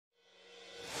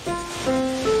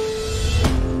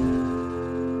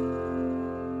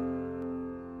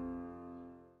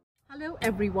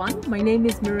everyone, my name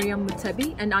is Miriam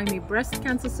Mutebi and I'm a breast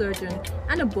cancer surgeon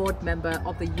and a board member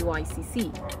of the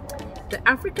UICC. The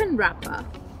African rapper,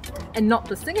 and not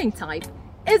the singing type,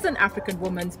 is an African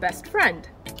woman's best friend.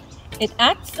 It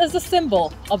acts as a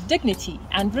symbol of dignity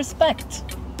and respect.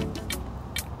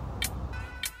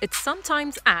 It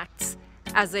sometimes acts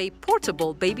as a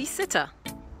portable babysitter.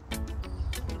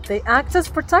 They act as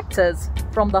protectors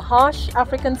from the harsh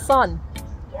African sun.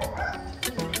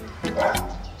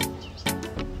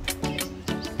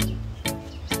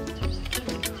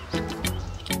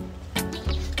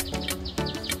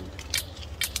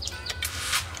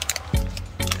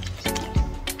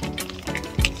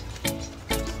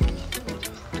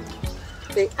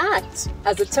 They act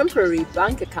as a temporary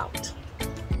bank account.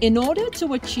 In order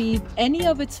to achieve any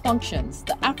of its functions,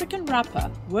 the African wrapper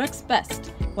works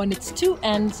best when its two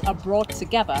ends are brought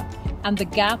together and the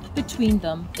gap between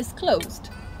them is closed.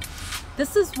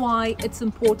 This is why it's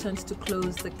important to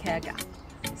close the care gap,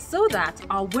 so that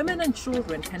our women and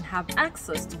children can have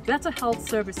access to better health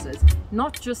services,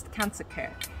 not just cancer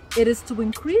care. It is to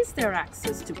increase their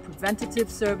access to preventative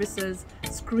services,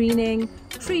 screening,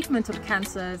 treatment of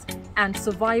cancers, and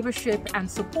survivorship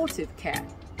and supportive care.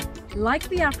 Like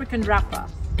the African wrapper,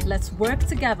 let's work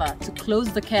together to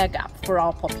close the care gap for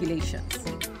our populations.